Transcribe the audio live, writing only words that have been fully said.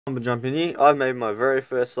I'm jumping in. I made my very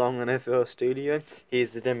first song on FL Studio. Here's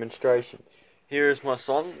the demonstration. Here is my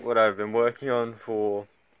song, what I've been working on for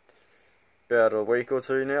about a week or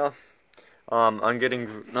two now. I'm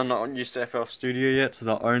not used to FL Studio yet, so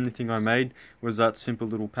the only thing I made was that simple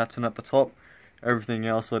little pattern at the top. Everything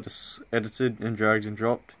else I just edited and dragged and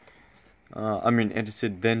dropped.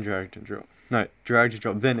 Edited then dragged and dropped. No, dragged and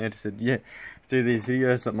dropped then edited. Yeah, do these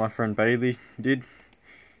videos that my friend Bailey did,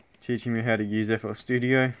 teaching me how to use FL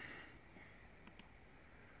Studio.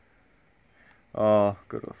 Oh,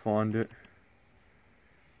 gotta find it.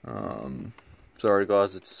 Sorry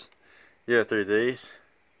guys, it's through these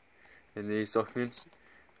in these documents.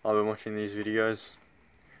 I've been watching these videos.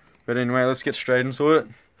 But anyway, let's get straight into it.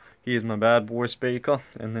 Here's my bad boy speaker,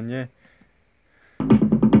 and then yeah. And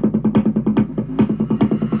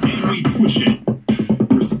we push it.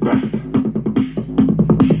 Respect.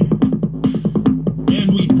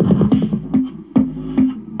 And we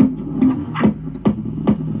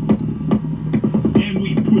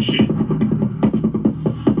push it.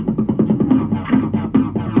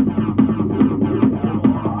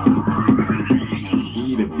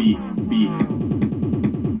 Eat a beat.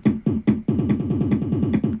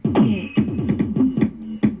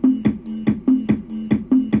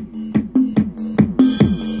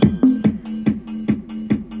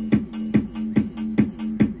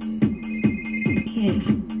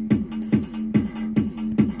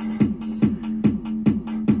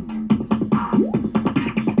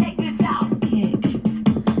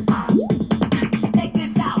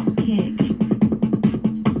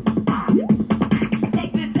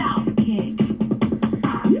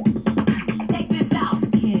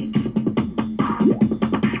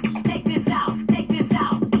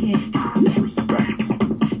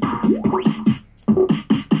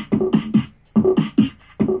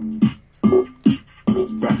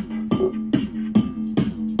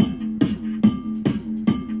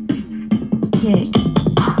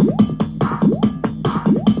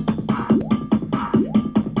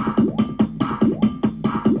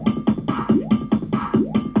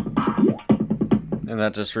 And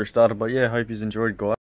that just restarted, but yeah, hope you enjoyed, guys.